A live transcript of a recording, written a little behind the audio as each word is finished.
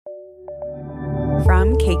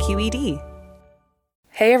from KQED.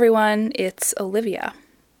 Hey everyone, it's Olivia.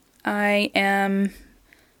 I am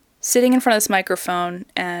sitting in front of this microphone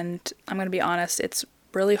and I'm going to be honest, it's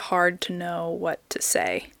really hard to know what to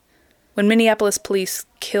say. When Minneapolis police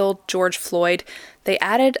killed George Floyd, they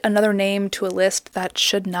added another name to a list that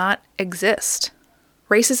should not exist.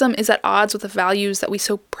 Racism is at odds with the values that we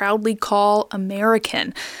so proudly call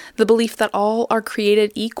American, the belief that all are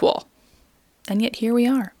created equal. And yet here we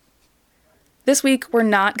are. This week, we're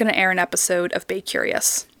not going to air an episode of Bay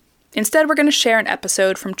Curious. Instead, we're going to share an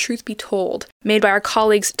episode from Truth Be Told, made by our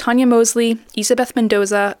colleagues Tanya Mosley, Isabeth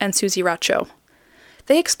Mendoza, and Susie Racho.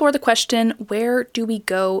 They explore the question, where do we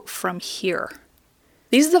go from here?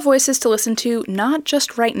 These are the voices to listen to, not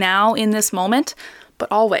just right now in this moment,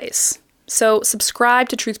 but always. So subscribe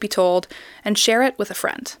to Truth Be Told and share it with a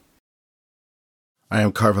friend. I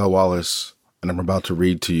am Carvel Wallace, and I'm about to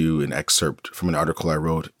read to you an excerpt from an article I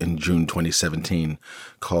wrote in June 2017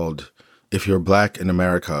 called, "If You're Black in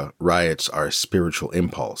America, Riots Are a Spiritual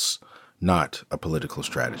Impulse, Not a Political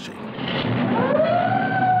Strategy."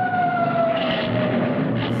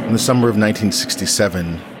 In the summer of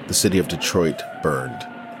 1967, the city of Detroit burned.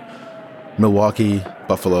 Milwaukee,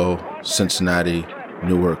 Buffalo, Cincinnati,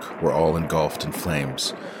 Newark were all engulfed in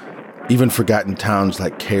flames. Even forgotten towns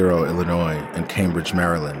like Cairo, Illinois, and Cambridge,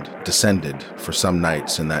 Maryland, descended, for some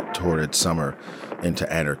nights in that torrid summer,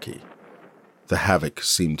 into anarchy. The havoc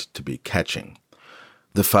seemed to be catching.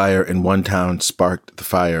 The fire in one town sparked the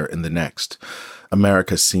fire in the next.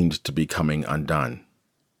 America seemed to be coming undone.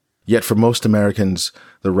 Yet for most Americans,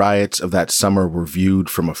 the riots of that summer were viewed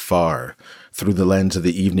from afar, through the lens of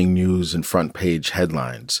the evening news and front-page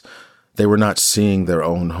headlines. They were not seeing their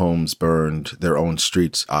own homes burned, their own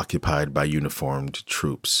streets occupied by uniformed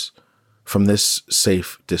troops. From this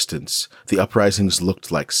safe distance, the uprisings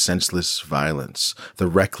looked like senseless violence, the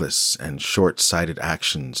reckless and short-sighted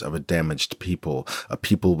actions of a damaged people, a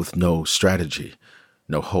people with no strategy,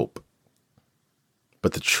 no hope.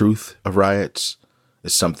 But the truth of riots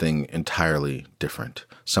is something entirely different,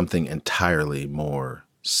 something entirely more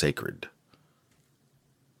sacred.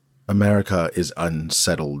 America is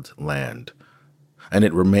unsettled land, and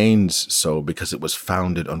it remains so because it was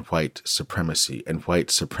founded on white supremacy, and white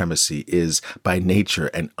supremacy is, by nature,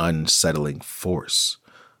 an unsettling force.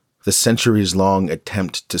 The centuries-long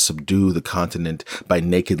attempt to subdue the continent by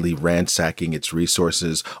nakedly ransacking its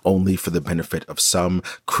resources only for the benefit of some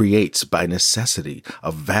creates, by necessity,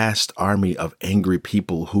 a vast army of angry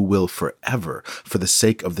people who will forever, for the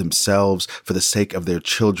sake of themselves, for the sake of their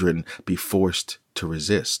children, be forced to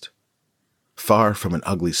resist. Far from an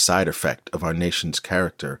ugly side effect of our nation's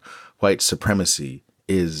character, white supremacy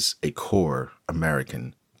is a core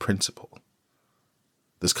American principle.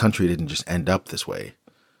 This country didn't just end up this way.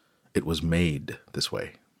 It was made this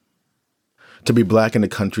way. To be black in a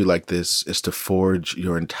country like this is to forge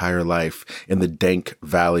your entire life in the dank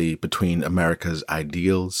valley between America's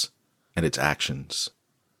ideals and its actions.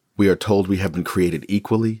 We are told we have been created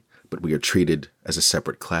equally, but we are treated as a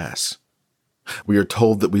separate class. We are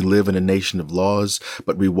told that we live in a nation of laws,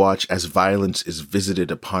 but we watch as violence is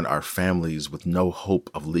visited upon our families with no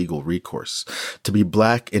hope of legal recourse. To be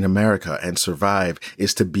black in America and survive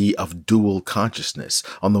is to be of dual consciousness.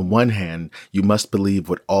 On the one hand, you must believe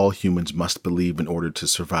what all humans must believe in order to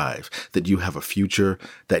survive, that you have a future,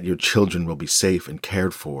 that your children will be safe and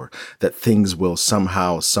cared for, that things will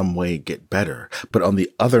somehow, some way get better. But on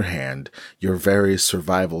the other hand, your very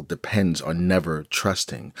survival depends on never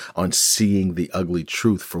trusting, on seeing the ugly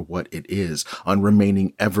truth for what it is, on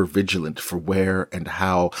remaining ever vigilant for where and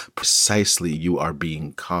how precisely you are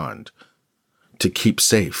being conned. To keep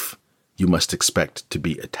safe, you must expect to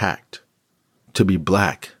be attacked. To be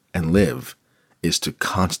black and live is to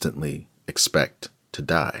constantly expect to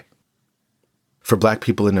die. For black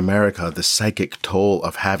people in America, the psychic toll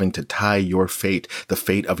of having to tie your fate, the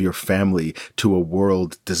fate of your family, to a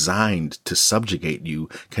world designed to subjugate you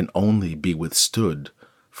can only be withstood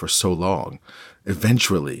for so long.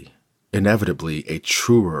 Eventually, inevitably, a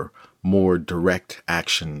truer, more direct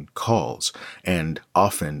action calls, and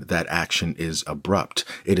often that action is abrupt,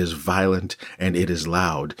 it is violent, and it is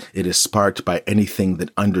loud. It is sparked by anything that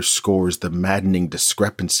underscores the maddening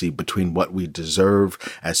discrepancy between what we deserve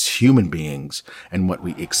as human beings and what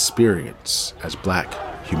we experience as black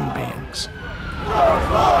human beings. George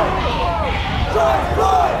Floyd! George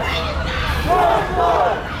Floyd! George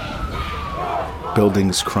Floyd!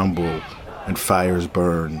 Buildings crumble and fires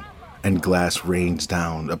burn and glass rains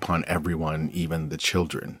down upon everyone, even the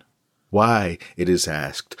children. Why, it is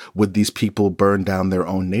asked, would these people burn down their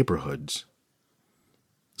own neighborhoods?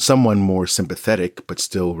 Someone more sympathetic, but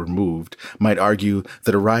still removed, might argue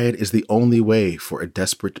that a riot is the only way for a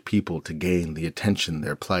desperate people to gain the attention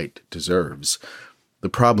their plight deserves. The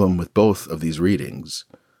problem with both of these readings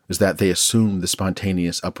is that they assume the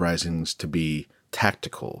spontaneous uprisings to be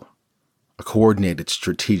tactical, a coordinated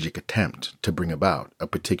strategic attempt to bring about a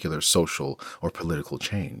particular social or political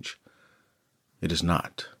change. It is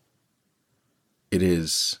not. It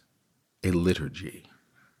is a liturgy,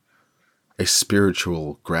 a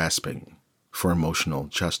spiritual grasping for emotional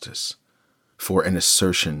justice, for an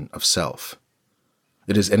assertion of self.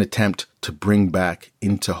 It is an attempt to bring back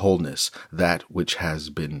into wholeness that which has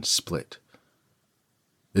been split.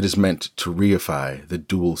 It is meant to reify the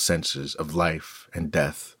dual senses of life and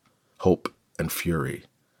death, hope and fury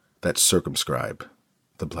that circumscribe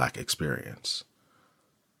the Black experience.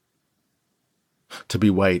 To be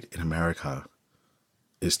white in America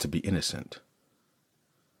is to be innocent,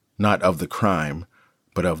 not of the crime,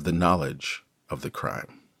 but of the knowledge of the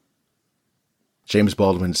crime. James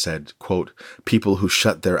Baldwin said, quote, "People who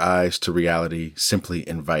shut their eyes to reality simply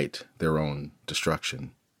invite their own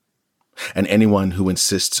destruction. And anyone who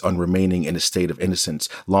insists on remaining in a state of innocence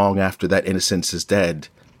long after that innocence is dead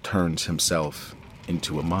turns himself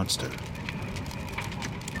into a monster."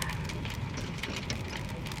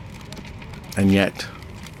 And yet,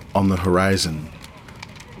 on the horizon,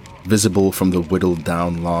 visible from the whittled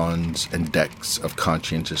down lawns and decks of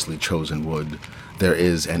conscientiously chosen wood, there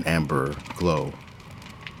is an amber glow,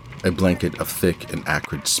 a blanket of thick and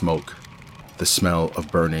acrid smoke, the smell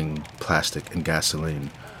of burning plastic and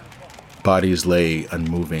gasoline. Bodies lay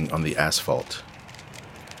unmoving on the asphalt.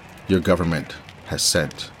 Your government has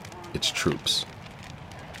sent its troops.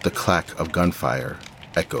 The clack of gunfire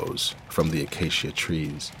echoes from the acacia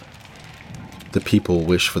trees. The people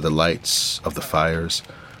wish for the lights of the fires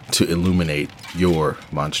to illuminate your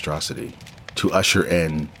monstrosity, to usher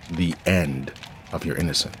in the end of your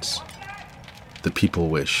innocence. The people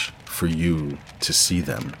wish for you to see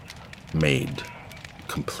them made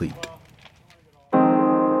complete.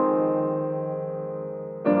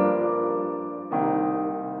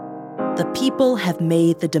 The people have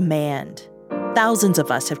made the demand. Thousands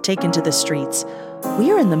of us have taken to the streets.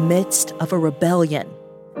 We are in the midst of a rebellion,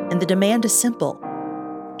 and the demand is simple: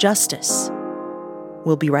 justice.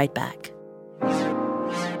 We'll be right back.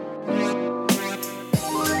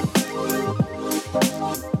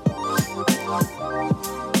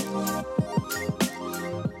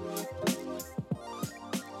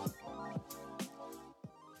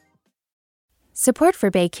 Support for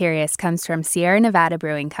Bay Curious comes from Sierra Nevada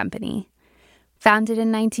Brewing Company. Founded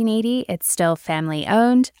in 1980, it's still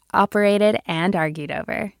family-owned, operated, and argued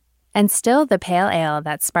over. And still the pale ale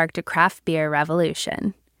that sparked a craft beer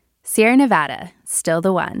revolution. Sierra Nevada, still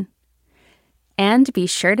the one. And be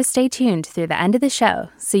sure to stay tuned through the end of the show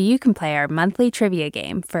so you can play our monthly trivia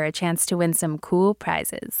game for a chance to win some cool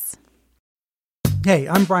prizes. Hey,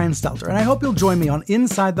 I'm Brian Stelter, and I hope you'll join me on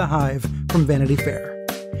Inside the Hive from Vanity Fair.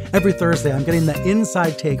 Every Thursday, I'm getting the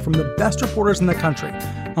inside take from the best reporters in the country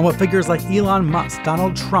on what figures like Elon Musk,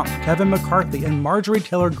 Donald Trump, Kevin McCarthy, and Marjorie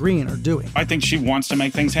Taylor Greene are doing. I think she wants to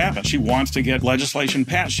make things happen. She wants to get legislation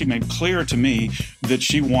passed. She made clear to me that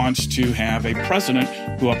she wants to have a president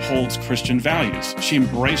who upholds Christian values. She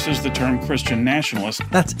embraces the term Christian nationalist.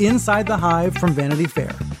 That's Inside the Hive from Vanity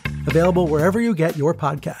Fair. Available wherever you get your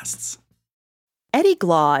podcasts. Eddie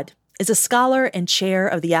Glaude is a scholar and chair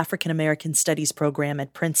of the African American Studies program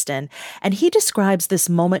at Princeton, and he describes this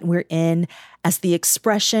moment we're in as the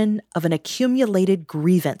expression of an accumulated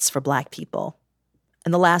grievance for Black people.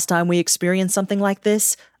 And the last time we experienced something like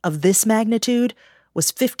this, of this magnitude, was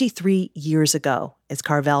 53 years ago, as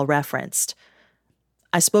Carvell referenced.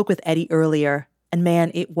 I spoke with Eddie earlier, and man,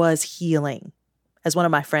 it was healing. As one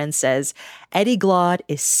of my friends says, Eddie Glaude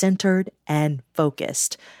is centered and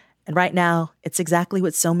focused. And right now, it's exactly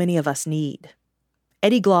what so many of us need.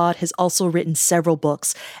 Eddie Glaude has also written several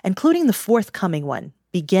books, including the forthcoming one,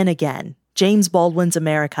 Begin Again, James Baldwin's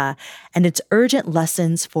America, and its urgent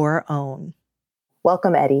lessons for our own.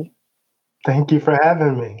 Welcome, Eddie. Thank you for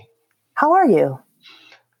having me. How are you?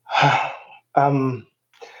 I'm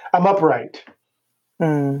upright.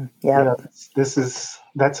 Yeah. You know,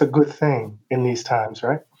 that's a good thing in these times,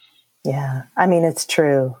 right? Yeah. I mean, it's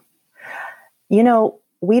true. You know,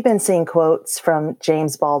 we've been seeing quotes from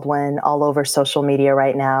James Baldwin all over social media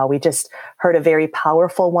right now. We just heard a very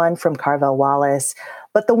powerful one from Carvell Wallace.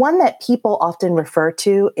 But the one that people often refer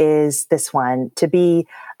to is this one: to be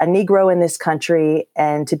a Negro in this country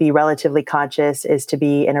and to be relatively conscious is to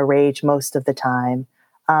be in a rage most of the time.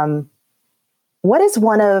 What is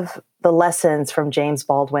one of the lessons from James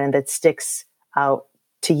Baldwin that sticks out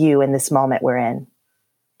to you in this moment we're in?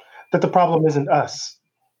 that the problem isn't us.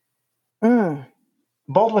 Mm.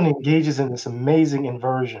 Baldwin engages in this amazing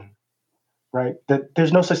inversion, right? That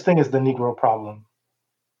there's no such thing as the Negro problem.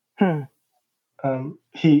 Hmm.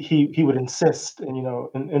 He would insist,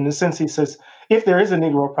 and in the sense he says, if there is a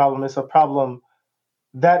Negro problem, it's a problem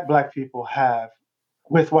that Black people have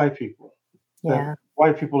with white people. Yeah. That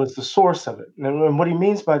white people is the source of it. And what he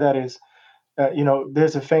means by that is,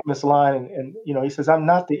 there's a famous line, and he says, "I'm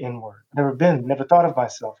not the N-word. Never thought of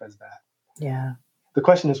myself as that." Yeah. The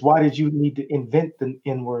question is, why did you need to invent the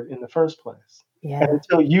N-word in the first place? Yeah. And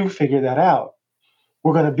until you figure that out,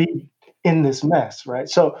 we're going to be in this mess, right?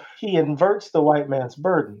 So he inverts the white man's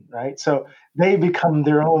burden, right? So they become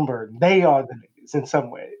their own burden. They are the niggas in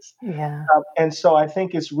some ways. Yeah. And so I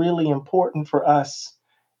think it's really important for us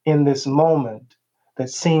in this moment that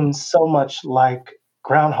seems so much like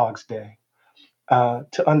Groundhog's Day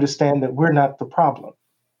to understand that we're not the problem.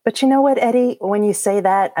 But you know what, Eddie? When you say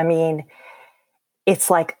that, I mean,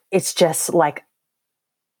 it's just like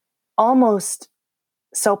almost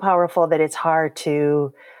so powerful that it's hard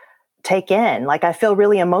to take in. Like, I feel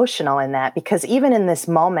really emotional in that, because even in this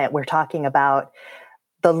moment, we're talking about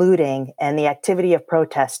the looting and the activity of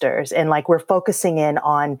protesters. And like, we're focusing in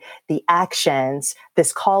on the actions,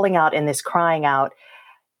 this calling out and this crying out,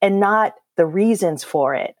 and not the reasons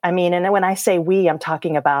for it. I mean, and when I say we, I'm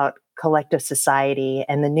talking about collective society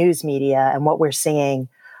and the news media and what we're seeing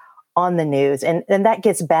on the news. And that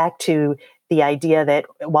gets back to the idea that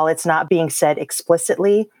while it's not being said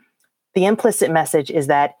explicitly, the implicit message is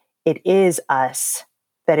that it is us,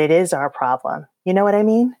 that it is our problem. You know what I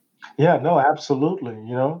mean? Yeah, no, absolutely.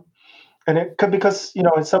 And it could, because,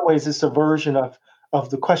 in some ways it's a version of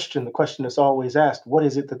the question. The question is always asked, what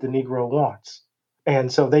is it that the Negro wants?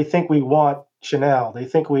 And so they think we want Chanel. They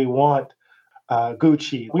think we want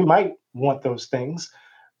Gucci. We might want those things,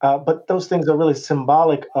 but those things are really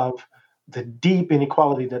symbolic of the deep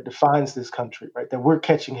inequality that defines this country, right? That we're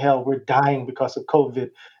catching hell, we're dying because of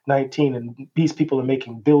COVID-19, and these people are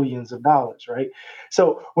making billions of dollars, right?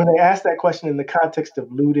 So when they ask that question in the context of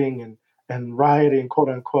looting and rioting, quote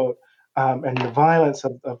unquote, and the violence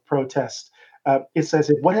of protest, it's as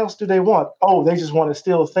if, what else do they want? Oh, they just want to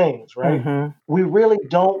steal things, right? Mm-hmm. We really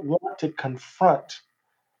don't want to confront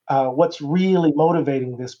what's really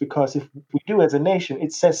motivating this, because if we do as a nation,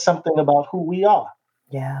 it says something about who we are.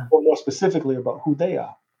 Yeah. Or more specifically about who they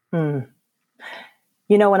are. When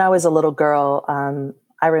I was a little girl,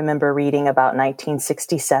 I remember reading about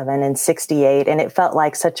 1967 and 68, and it felt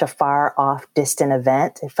like such a far off, distant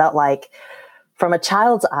event. It felt like, from a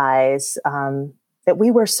child's eyes, that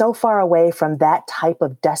we were so far away from that type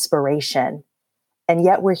of desperation, and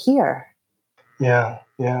yet we're here. Yeah.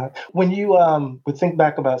 When you would think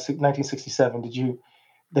back about 1967,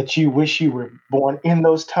 did you wish you were born in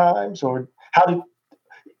those times, or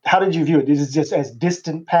how did you view it? Is it just as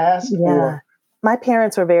distant past? Yeah. Or? My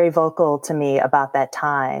parents were very vocal to me about that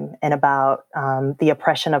time and about the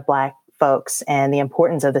oppression of Black folks and the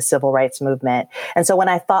importance of the civil rights movement. And so when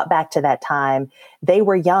I thought back to that time, they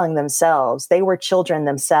were young themselves. They were children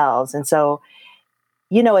themselves. And so,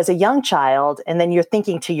 as a young child, and then you're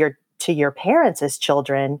thinking to your parents as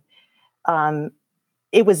children,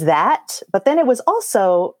 it was that. But then it was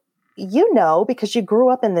also, because you grew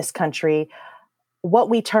up in this country, what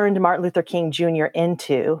we turned Martin Luther King Jr.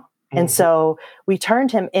 into. Mm-hmm. And so we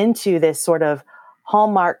turned him into this sort of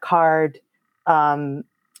Hallmark card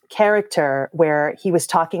character where he was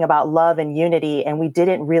talking about love and unity, and we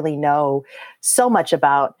didn't really know so much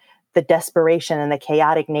about the desperation and the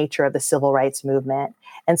chaotic nature of the civil rights movement.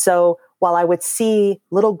 And so while I would see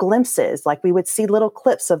little glimpses, like we would see little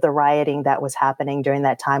clips of the rioting that was happening during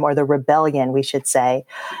that time, or the rebellion, we should say.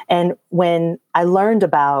 And when I learned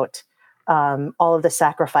about all of the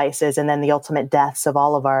sacrifices and then the ultimate deaths of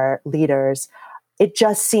all of our leaders, it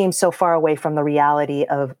just seems so far away from the reality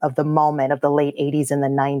of the moment of the late 80s and the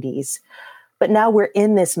 90s. But now we're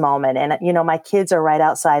in this moment, and my kids are right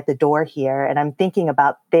outside the door here, and I'm thinking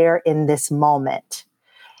about they're in this moment.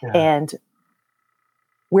 Yeah. And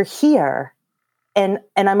we're here. And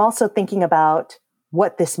I'm also thinking about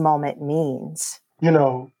what this moment means.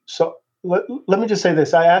 So let me just say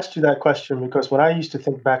this. I asked you that question because when I used to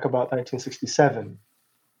think back about 1967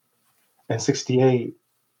 and 68,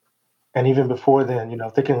 and even before then,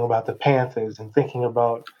 thinking about the Panthers and thinking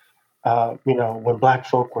about, when Black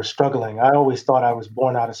folk were struggling, I always thought I was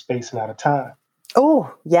born out of space and out of time.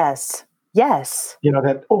 Oh, yes. Yes.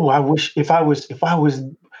 I wish if I was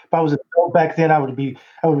an adult back then, I would be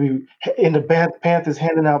in the Panthers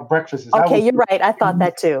handing out breakfasts. Okay, you're right. I thought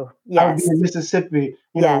that too. Yes. I would be in Mississippi,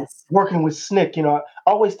 working with SNCC.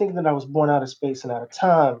 Always thinking that I was born out of space and out of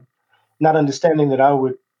time, not understanding that I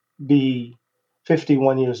would be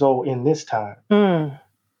 51 years old in this time, in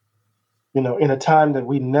a time that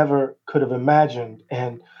we never could have imagined.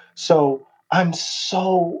 And so I'm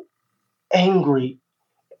so angry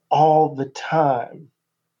all the time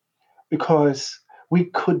because we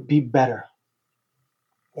could be better.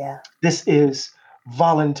 Yeah. This is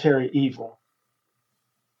voluntary evil,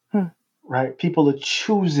 right? People are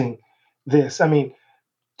choosing this. I mean,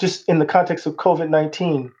 just in the context of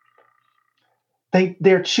COVID-19,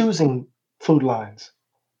 they're choosing food lines.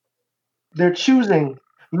 They're choosing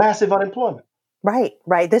massive unemployment. Right.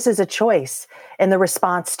 This is a choice in the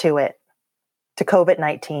response to it, to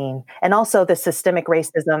COVID-19, and also the systemic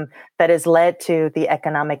racism that has led to the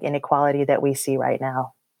economic inequality that we see right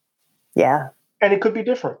now. Yeah. And it could be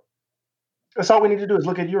different. That's all we need to do is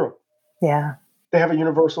look at Europe. Yeah. They have a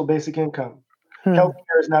universal basic income.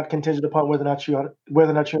 Healthcare is not contingent upon whether or not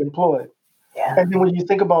you're employed. Yeah. And then when you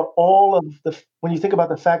think about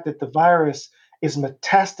the fact that the virus is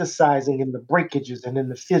metastasizing in the breakages and in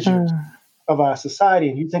the fissures of our society,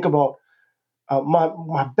 and you think about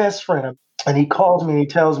my best friend, and he calls me and he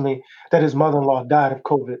tells me that his mother-in-law died of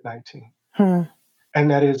COVID-19, and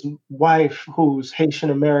that his wife, who's Haitian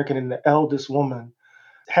American and the eldest woman,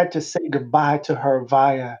 had to say goodbye to her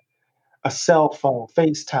via a cell phone,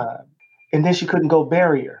 FaceTime, and then she couldn't go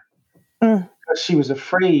bury her because she was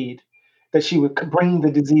afraid that she would bring the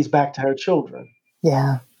disease back to her children.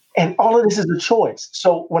 Yeah. And all of this is a choice.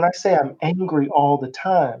 So when I say I'm angry all the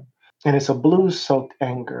time, and it's a blues-soaked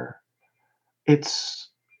anger, it's,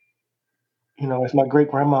 as my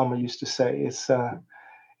great-grandmama used to say, it's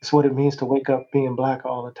what it means to wake up being Black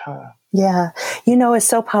all the time. Yeah. It's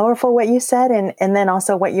so powerful what you said, and then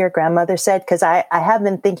also what your grandmother said, because I have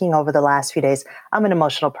been thinking over the last few days. I'm an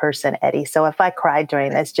emotional person, Eddie, so if I cried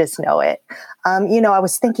during this, just know it. I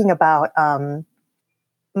was thinking about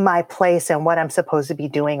my place and what I'm supposed to be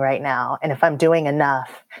doing right now, and if I'm doing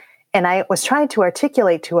enough. And I was trying to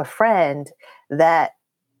articulate to a friend that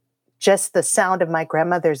just the sound of my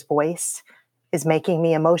grandmother's voice is making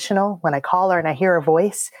me emotional when I call her and I hear her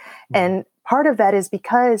voice. And part of that is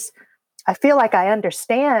because I feel like I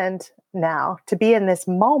understand now to be in this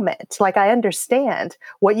moment. Like I understand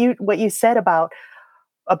what you said about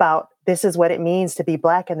this is what it means to be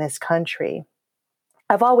Black in this country.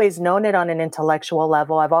 I've always known it on an intellectual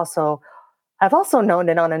level. I've also known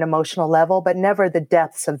it on an emotional level, but never the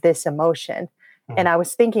depths of this emotion. And I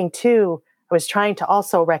was thinking too, I was trying to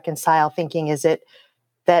also reconcile thinking, is it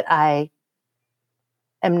that I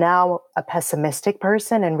am now a pessimistic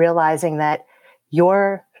person and realizing that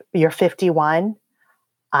you're 51,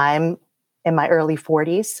 I'm in my early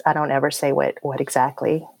 40s. I don't ever say what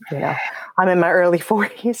exactly, I'm in my early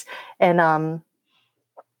 40s, and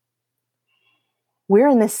we're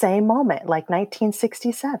in the same moment, like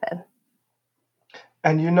 1967.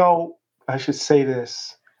 And I should say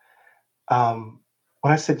this. When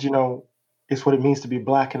I said, it's what it means to be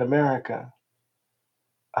Black in America,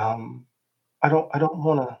 I don't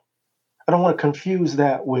want to confuse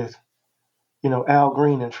that with, Al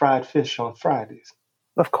Green and fried fish on Fridays.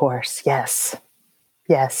 Of course, yes.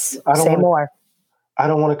 Say more. I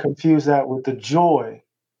don't want to confuse that with the joy,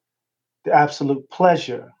 the absolute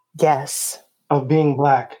pleasure, yes, of being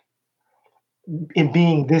Black, in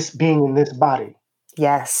being in this body.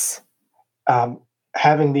 Yes.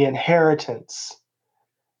 Having the inheritance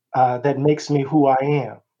that makes me who I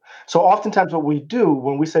am. So oftentimes what we do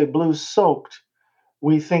when we say blues soaked,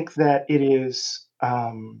 we think that it is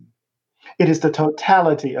the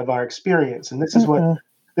totality of our experience. And this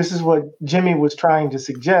is what Jimmy was trying to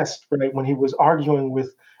suggest, right? When he was arguing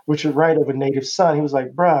with Richard Wright over Native Son, he was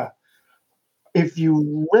like, bruh, if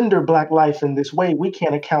you render Black life in this way, we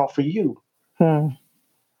can't account for you.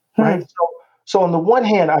 Right? So on the one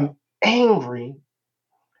hand, I'm angry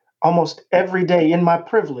almost every day in my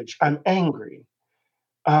privilege. I'm angry.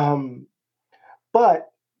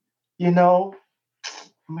 But,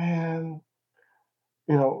 man,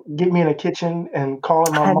 get me in a kitchen and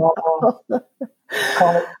calling my mom,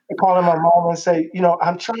 calling my mom and say,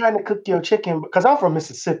 I'm trying to cook your chicken because I'm from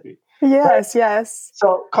Mississippi. Yes, right? Yes.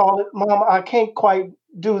 So call it, Mom, I can't quite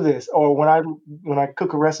do this. Or when I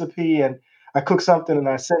cook a recipe and I cook something and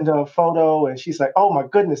I send her a photo and she's like, oh my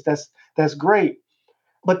goodness, that's great.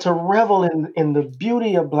 But to revel in the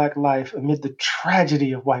beauty of Black life amid the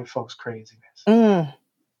tragedy of white folks' craziness.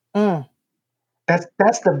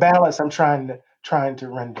 That's the balance I'm trying to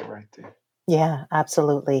render right there. Yeah,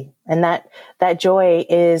 absolutely. And that joy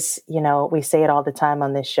is, we say it all the time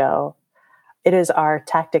on this show. It is our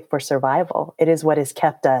tactic for survival. It is what has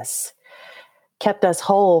kept us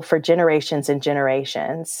whole for generations and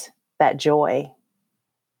generations. That joy.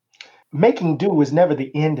 making do was never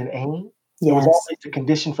the end and aim. It was Yes. always the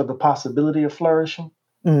condition for the possibility of flourishing.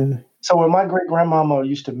 Mm. So when my great grandmama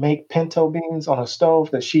used to make pinto beans on a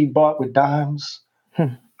stove that she bought with dimes,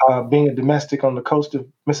 being a domestic on the coast of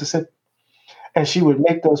Mississippi, and she would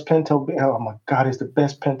make those pinto beans. Oh my God, it's the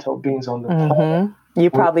best pinto beans on the planet. You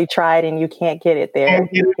probably tried and you can't get it there. And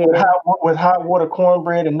get it with hot water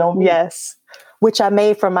cornbread and no meat. Yes. Which I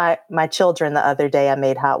made for my children the other day. I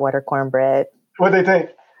made hot water cornbread. What they think?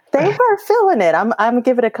 They were feeling it. I'm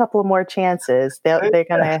giving it a couple more chances. I'm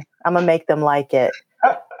gonna make them like it.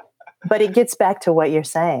 But it gets back to what you're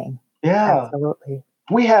saying. Yeah. Absolutely.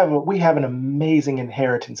 We have an amazing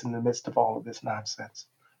inheritance in the midst of all of this nonsense.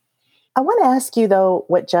 I want to ask you though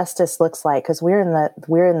what justice looks like, because we're in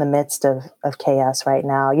the midst of chaos right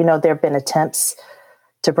now. You know, there have been attempts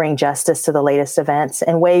to bring justice to the latest events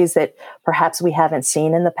in ways that perhaps we haven't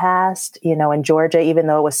seen in the past. You know, in Georgia, even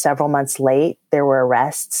though it was several months late, there were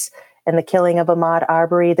arrests in the killing of Ahmaud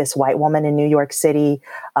Arbery, this white woman in New York City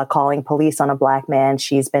calling police on a black man.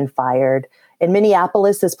 She's been fired. In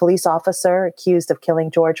Minneapolis, this police officer accused of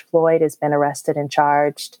killing George Floyd has been arrested and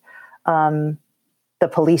charged. The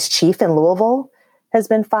police chief in Louisville has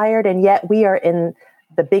been fired. And yet we are in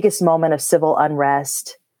the biggest moment of civil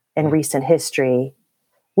unrest in recent history.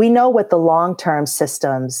 We know what the long-term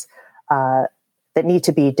systems that need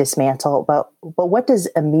to be dismantled, but what does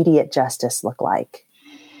immediate justice look like?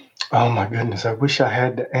 Oh my goodness, I wish I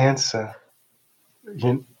had the answer.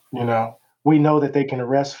 You know, we know that they can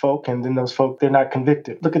arrest folk and then those folk, they're not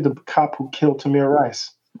convicted. Look at the cop who killed Tamir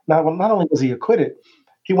Rice. Not only was he acquitted,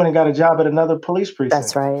 he went and got a job at another police precinct.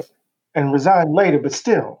 That's right. And resigned later, but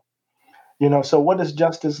still, you know, so what does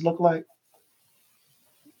justice look like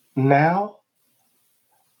now?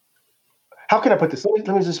 How can I put this? Let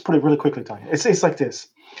me just put it really quickly, Tanya. It's like this.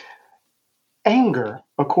 Anger,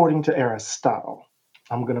 according to Aristotle,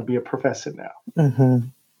 I'm going to be a professor now. Mm-hmm.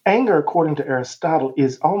 Anger, according to Aristotle,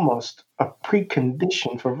 is almost a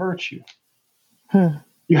precondition for virtue.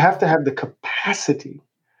 You have to have the capacity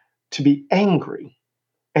to be angry.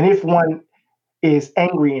 And if one is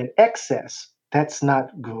angry in excess, that's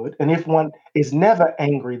not good. And if one is never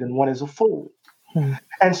angry, then one is a fool.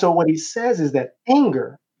 And so what he says is that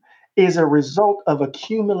anger is a result of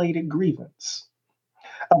accumulated grievance,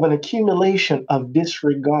 of an accumulation of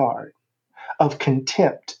disregard, of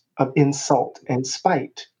contempt, of insult and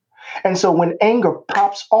spite. And so when anger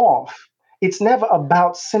pops off, it's never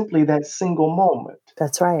about simply that single moment.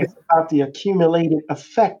 That's right. It's about the accumulated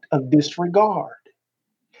effect of disregard.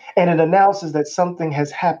 And it announces that something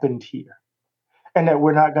has happened here and that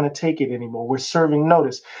we're not going to take it anymore. We're serving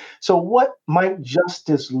notice. So what might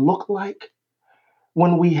justice look like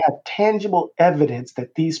when we have tangible evidence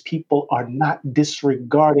that these people are not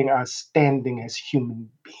disregarding our standing as human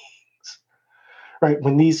beings, right?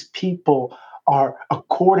 When these people are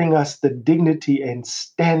according us the dignity and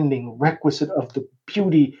standing requisite of the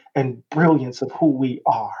beauty and brilliance of who we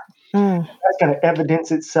are. That's going to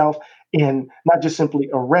evidence itself in not just simply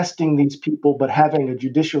arresting these people, but having a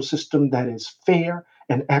judicial system that is fair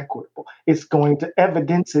and equitable. It's going to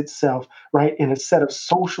evidence itself, right, in a set of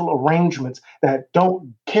social arrangements that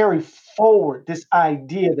don't carry forward this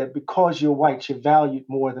idea that because you're white, you're valued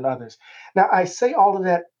more than others. Now, I say all of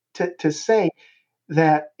that to say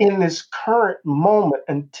that in this current moment,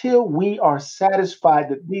 until we are satisfied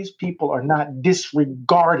that these people are not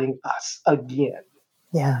disregarding us again,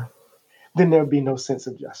 then there'll be no sense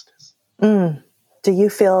of justice. Do you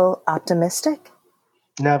feel optimistic?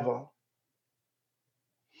 Never.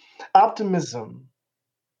 Optimism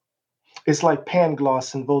is like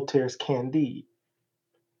Pangloss in Voltaire's Candide.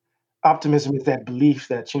 Optimism is that belief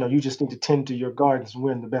that, you just need to tend to your gardens and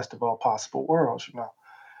we're in the best of all possible worlds,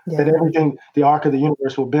 that everything, the arc of the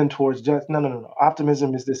universe will bend towards just, no.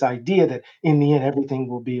 Optimism is this idea that in the end, everything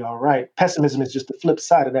will be all right. Pessimism is just the flip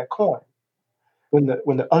side of that coin. When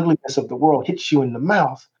the ugliness of the world hits you in the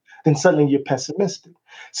mouth, then suddenly you're pessimistic.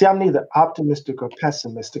 See, I'm neither optimistic or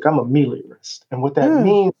pessimistic. I'm a meliorist. And what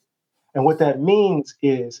that means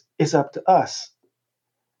is it's up to us.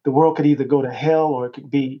 The world could either go to hell or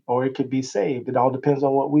it could be saved. It all depends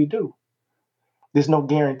on what we do. There's no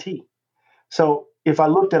guarantee. So if I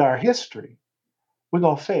looked at our history, we're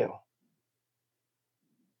going to fail.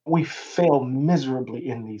 We fail miserably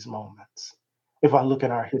in these moments if I look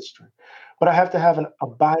at our history. But I have to have an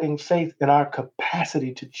abiding faith in our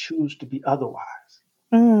capacity to choose to be otherwise.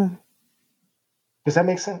 Does that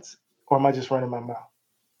make sense? Or am I just running my mouth?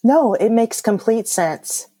 No, it makes complete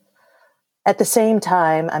sense. At the same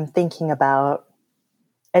time, I'm thinking about,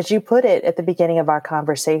 as you put it at the beginning of our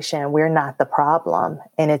conversation, we're not the problem.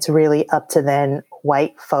 And it's really up to then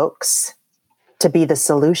white folks to be the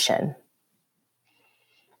solution.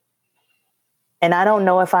 And I don't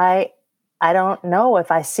know if I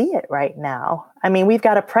see it right now. I mean, we've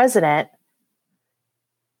got a president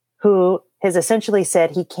who has essentially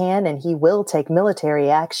said he can and he will take military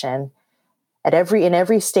action in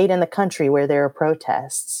every state in the country where there are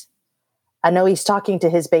protests. I know he's talking to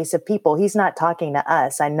his base of people. He's not talking to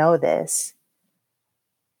us. I know this.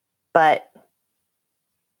 But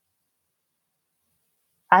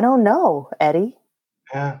I don't know, Eddie.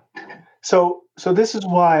 Yeah. So this is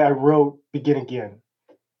why I wrote Begin Again,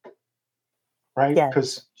 right? Yes.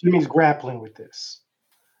 Because Jimmy's grappling with this.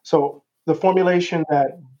 So the formulation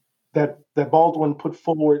that Baldwin put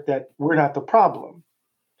forward, that we're not the problem.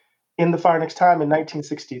 In The Fire Next Time in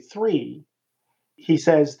 1963, he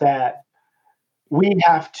says that we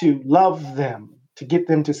have to love them to get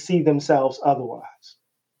them to see themselves otherwise.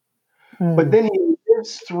 But then he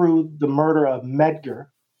lives through the murder of Medgar,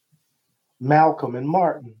 Malcolm, and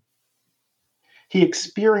Martin. He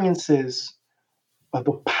experiences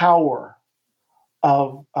the power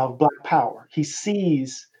of Black power. He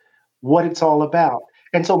sees what it's all about.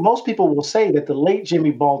 And so most people will say that the late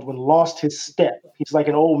Jimmy Baldwin lost his step. He's like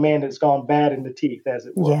an old man that's gone bad in the teeth, as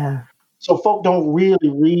it were. Yeah. So folk don't really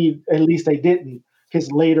read, at least they didn't,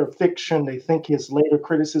 his later fiction. They think his later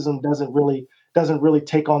criticism doesn't really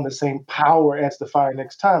take on the same power as The Fire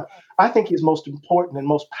Next Time. I think his most important and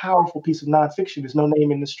most powerful piece of nonfiction is No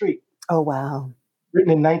Name in the Street. Oh, wow.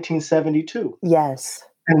 Written in 1972. Yes.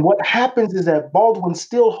 And what happens is that Baldwin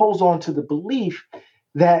still holds on to the belief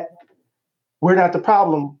that we're not the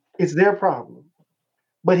problem, it's their problem.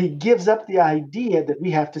 But he gives up the idea that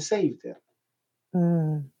we have to save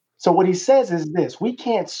them. So what he says is this: we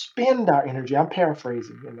can't spend our energy, I'm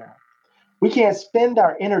paraphrasing here now, we can't spend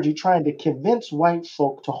our energy trying to convince white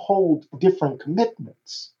folk to hold different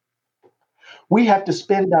commitments. We have to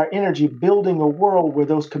spend our energy building a world where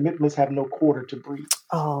those commitments have no quarter to breathe.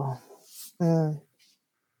 Oh. You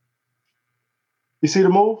see the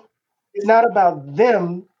move? It's not about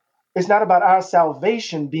them. It's not about our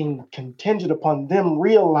salvation being contingent upon them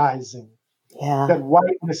realizing that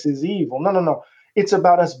whiteness is evil. No. It's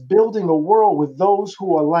about us building a world with those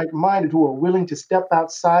who are like-minded, who are willing to step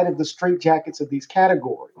outside of the straitjackets of these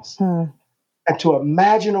categories and to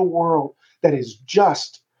imagine a world that is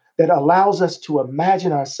just, that allows us to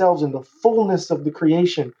imagine ourselves in the fullness of the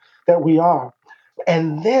creation that we are.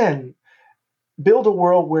 And then build a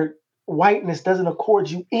world where whiteness doesn't accord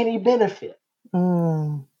you any benefit.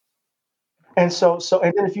 And so,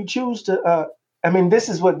 and then if you choose to, this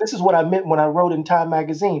is what I meant when I wrote in Time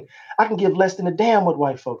magazine. I can give less than a damn what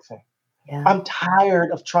white folk think. Yeah. I'm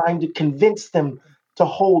tired of trying to convince them to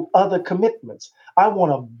hold other commitments. I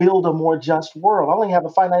want to build a more just world. I only have a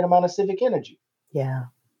finite amount of civic energy. Yeah.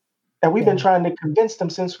 And we've been trying to convince them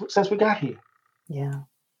since we got here. Yeah.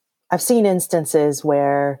 I've seen instances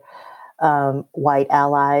where white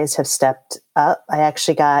allies have stepped up. I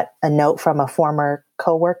actually got a note from a former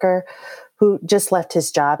coworker who just left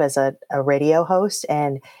his job as a radio host.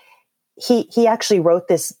 And he actually wrote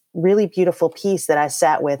this really beautiful piece that I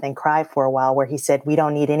sat with and cried for a while, where he said, we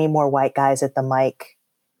don't need any more white guys at the mic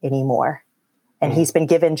anymore. And he's been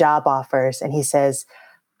given job offers. And he says,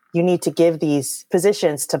 you need to give these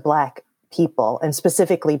positions to Black people, and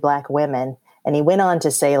specifically Black women. And he went on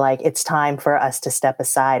to say, like, it's time for us to step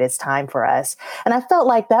aside. It's time for us. And I felt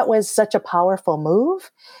like that was such a powerful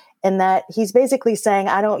move, and that he's basically saying,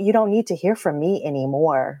 you don't need to hear from me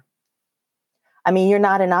anymore. I mean, you're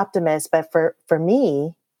not an optimist, but for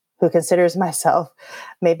me, who considers myself,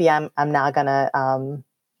 maybe I'm not going to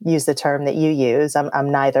use the term that you use.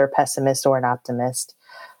 I'm neither a pessimist or an optimist,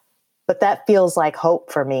 but that feels like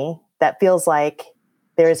hope for me. That feels like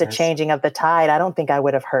there is a changing of the tide. I don't think I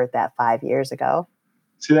would have heard that 5 years ago.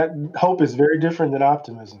 See, that hope is very different than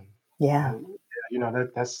optimism. Yeah.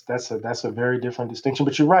 That's a very different distinction,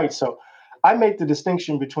 but you're right. So I make the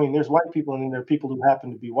distinction between there's white people and then there are people who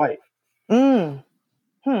happen to be white. I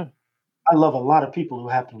love a lot of people who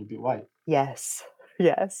happen to be white. Yes.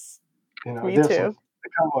 Me too.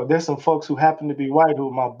 There's some folks who happen to be white who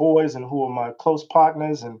are my boys and who are my close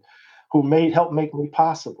partners and who help make me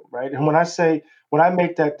possible, right? And when I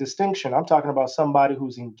make that distinction, I'm talking about somebody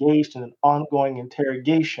who's engaged in an ongoing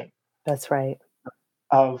interrogation. That's right.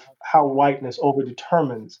 Of how whiteness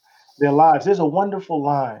overdetermines their lives. There's a wonderful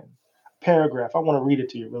paragraph. I want to read it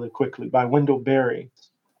to you really quickly, by Wendell Berry,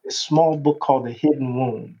 a small book called The Hidden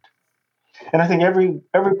Wound. And I think every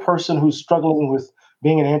person who's struggling with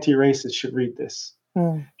being an anti-racist should read this.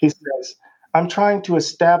 He says, I'm trying to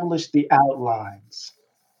establish the outlines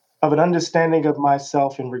of an understanding of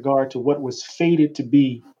myself in regard to what was fated to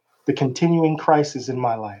be the continuing crisis in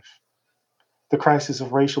my life. the crisis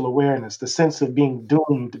of racial awareness, the sense of being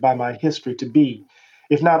doomed by my history to be,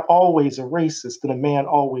 if not always a racist, then a man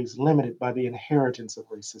always limited by the inheritance of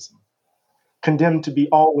racism, condemned to be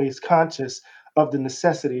always conscious of the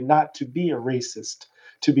necessity not to be a racist,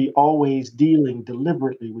 to be always dealing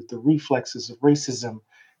deliberately with the reflexes of racism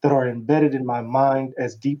that are embedded in my mind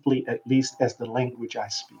as deeply, at least, as the language I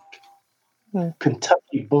speak.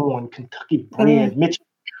 Kentucky born, Kentucky bred, Mitch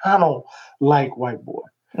McConnell like white boy,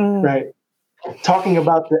 right? Talking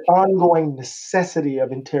about the ongoing necessity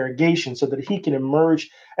of interrogation so that he can emerge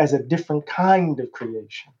as a different kind of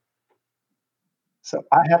creation. So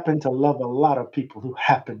I happen to love a lot of people who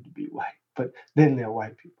happen to be white, but then they're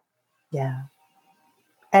white people. Yeah.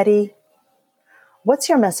 Eddie, what's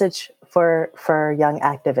your message for young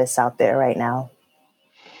activists out there right now?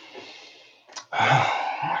 Oh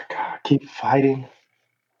my God, keep fighting.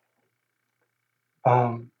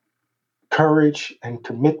 Courage and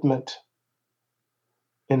commitment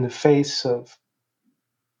in the face of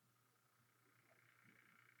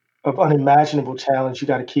unimaginable challenge. You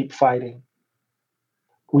got to keep fighting.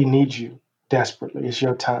 We need you desperately. It's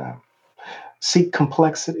your time. Seek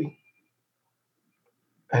complexity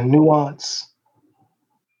and nuance.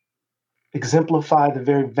 Exemplify the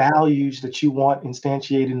very values that you want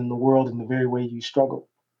instantiated in the world in the very way you struggle.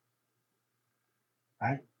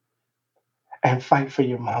 Right? And fight for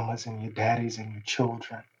your mamas and your daddies and your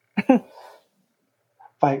children.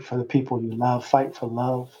 Fight for the people you love. Fight for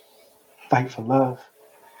love. Fight for love.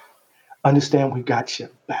 Understand we got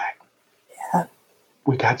your back. Yeah.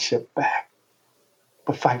 We got your back.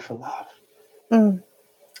 But fight for love.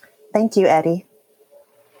 Thank you, Eddie.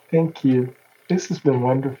 Thank you. This has been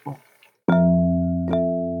wonderful.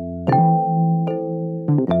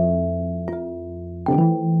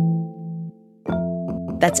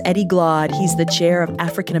 That's Eddie Glaude. He's the chair of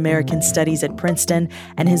African American Studies at Princeton,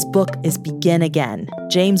 and his book is Begin Again,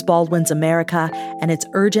 James Baldwin's America and its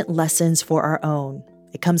Urgent Lessons for Our Own.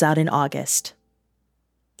 It comes out in August.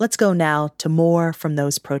 Let's go now to more from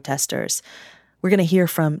those protesters. We're going to hear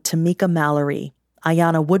from Tamika Mallory,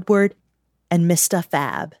 Ayanna Woodward, and Mista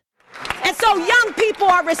Fab. And so young people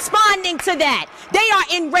are responding to that. They are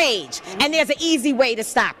enraged. And there's an easy way to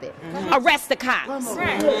stop it. Arrest the cops.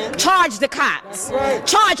 Charge the cops.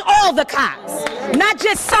 Charge all the cops. Not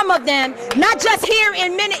just some of them. Not just here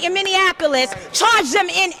in Minneapolis. Charge them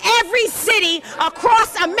in every city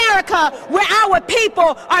across America where our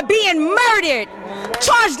people are being murdered.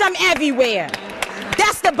 Charge them everywhere.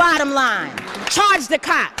 That's the bottom line. Charge the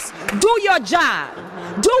cops. Do your job.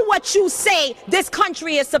 Do what you say this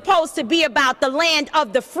country is supposed to be about, the land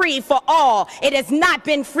of the free for all. It has not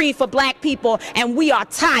been free for black people, and we are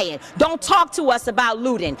tired. Don't talk to us about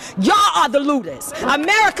looting. Y'all are the looters.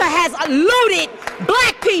 America has looted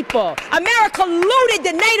black people. America looted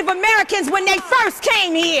the Native Americans when they first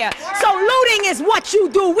came here. So looting is what you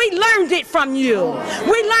do. We learned it from you.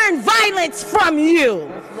 We learned violence from you.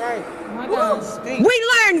 We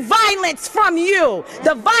learned violence from you.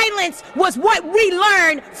 The violence was what we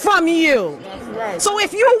learned from you. So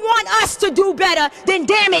if you want us to do better, then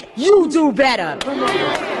damn it, you do better.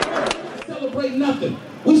 Celebrate nothing.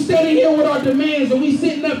 We standing here with our demands, and we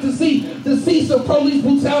sitting up to see the cease of police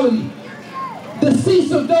brutality. The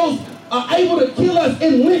cease of those are able to kill us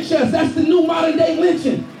and lynch us. That's the new modern day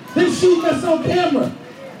lynching. Them shooting us on camera.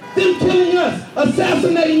 Them killing us,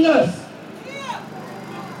 assassinating us.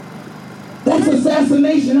 That's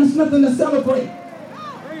assassination. That's nothing to celebrate.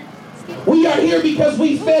 We are here because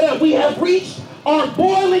we fed up. We have reached our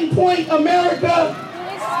boiling point, America.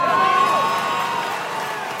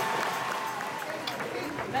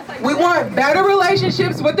 We want better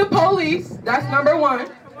relationships with the police. That's number one.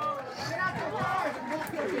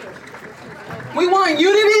 We want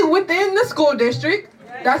unity within the school district.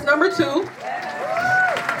 That's number two.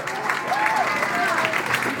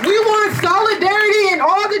 We want solidarity in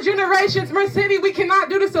all the generations. Mercedes, we cannot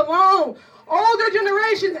do this alone. Older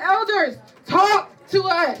generations, elders, talk to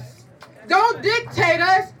us. Don't dictate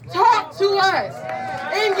us, talk to us.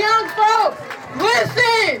 And young folks,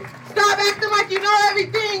 listen. Stop acting like you know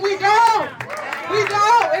everything. We don't. We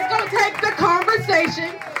don't. It's going to take the conversation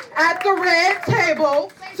at the red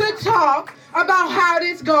table to talk about how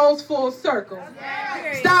this goes full circle.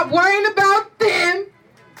 Stop worrying about them.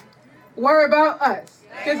 Worry about us.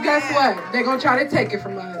 Because guess what? They're going to try to take it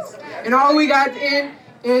from us. And all we got in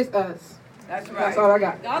is us. That's right. That's all I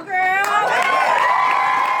got. Go, girl.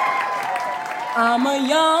 I'm a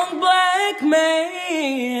young black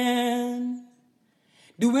man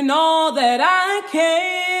doing all that I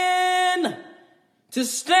can to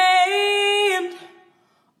stand.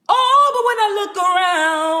 Oh, but when I look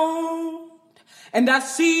around And I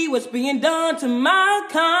see what's being done to my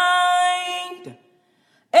kind.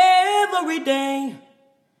 Every day,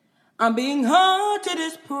 I'm being hunted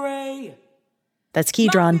as prey. That's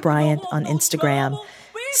Keydron Bryant on Instagram,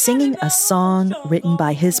 singing a song written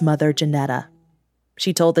by his mother, Janetta.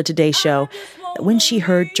 She told the Today Show that when she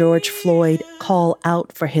heard George Floyd call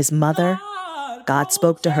out for his mother, God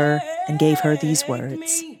spoke to her and gave her these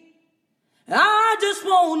words. I just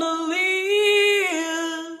want to live.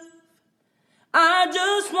 I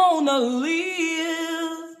just want to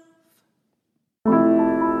live.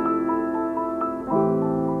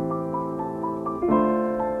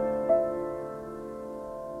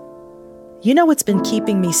 You know what's been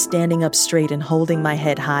keeping me standing up straight and holding my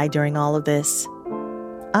head high during all of this?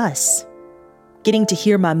 Us. Getting to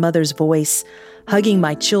hear my mother's voice, hugging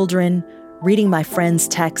my children, reading my friends'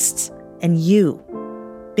 texts, and you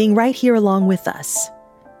being right here along with us.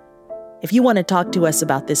 If you want to talk to us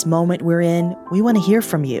about this moment we're in, we want to hear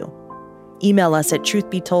from you. Email us at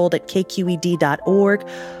truthbetold@kqed.org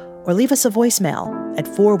or leave us a voicemail at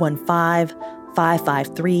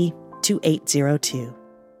 415-553-2802.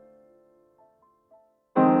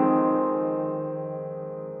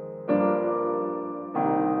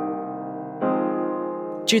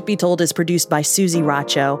 Truth Be Told is produced by Susie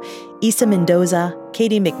Racho, Issa Mendoza,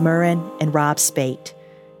 Katie McMurrin, and Rob Spate.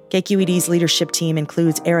 KQED's leadership team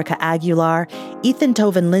includes Erica Aguilar, Ethan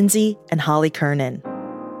Toven-Lindsay, and Holly Kernan.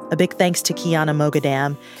 A big thanks to Kiana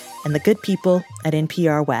Mogadam and the good people at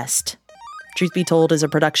NPR West. Truth Be Told is a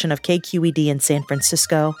production of KQED in San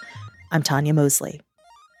Francisco. I'm Tanya Mosley.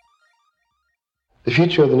 The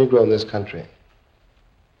future of the Negro in this country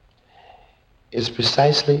is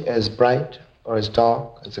precisely as bright or as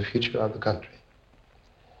dark as the future of the country.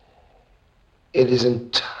 It is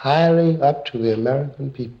entirely up to the American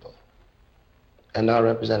people and our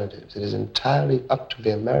representatives. It is entirely up to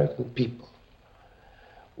the American people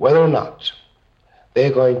whether or not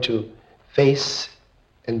they're going to face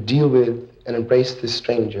and deal with and embrace this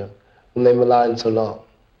stranger whom they've maligned so long.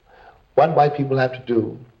 What white people have to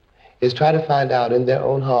do is try to find out in their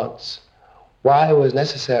own hearts why it was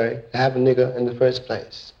necessary to have a nigger in the first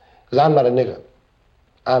place. Because I'm not a nigger.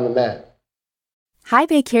 I'm a man. Hi,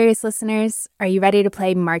 Bay Curious listeners. Are you ready to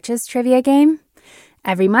play March's trivia game?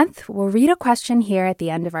 Every month, we'll read a question here at the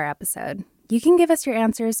end of our episode. You can give us your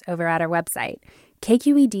answers over at our website,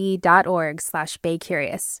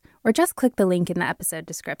 kqed.org/baycurious, or just click the link in the episode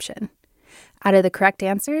description. Out of the correct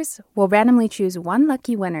answers, we'll randomly choose one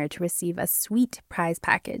lucky winner to receive a sweet prize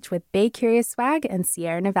package with Bay Curious swag and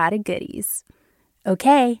Sierra Nevada goodies.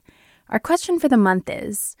 Okay, our question for the month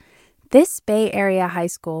is, this Bay Area high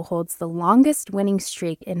school holds the longest winning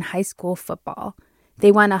streak in high school football.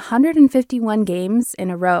 They won 151 games in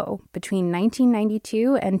a row between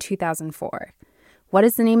 1992 and 2004. What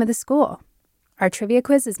is the name of the school? Our trivia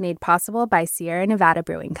quiz is made possible by Sierra Nevada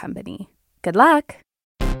Brewing Company. Good luck!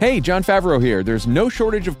 Hey, Jon Favreau here. There's no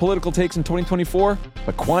shortage of political takes in 2024,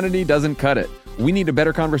 but quantity doesn't cut it. We need a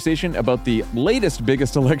better conversation about the latest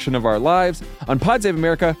biggest election of our lives. On Pod Save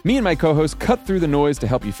America, me and my co-hosts cut through the noise to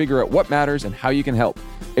help you figure out what matters and how you can help.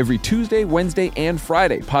 Every Tuesday, Wednesday, and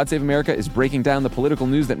Friday, Pod Save America is breaking down the political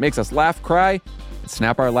news that makes us laugh, cry, and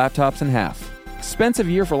snap our laptops in half. Expensive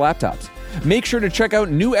year for laptops. Make sure to check out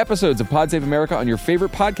new episodes of Pod Save America on your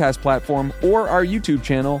favorite podcast platform or our YouTube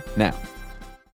channel now.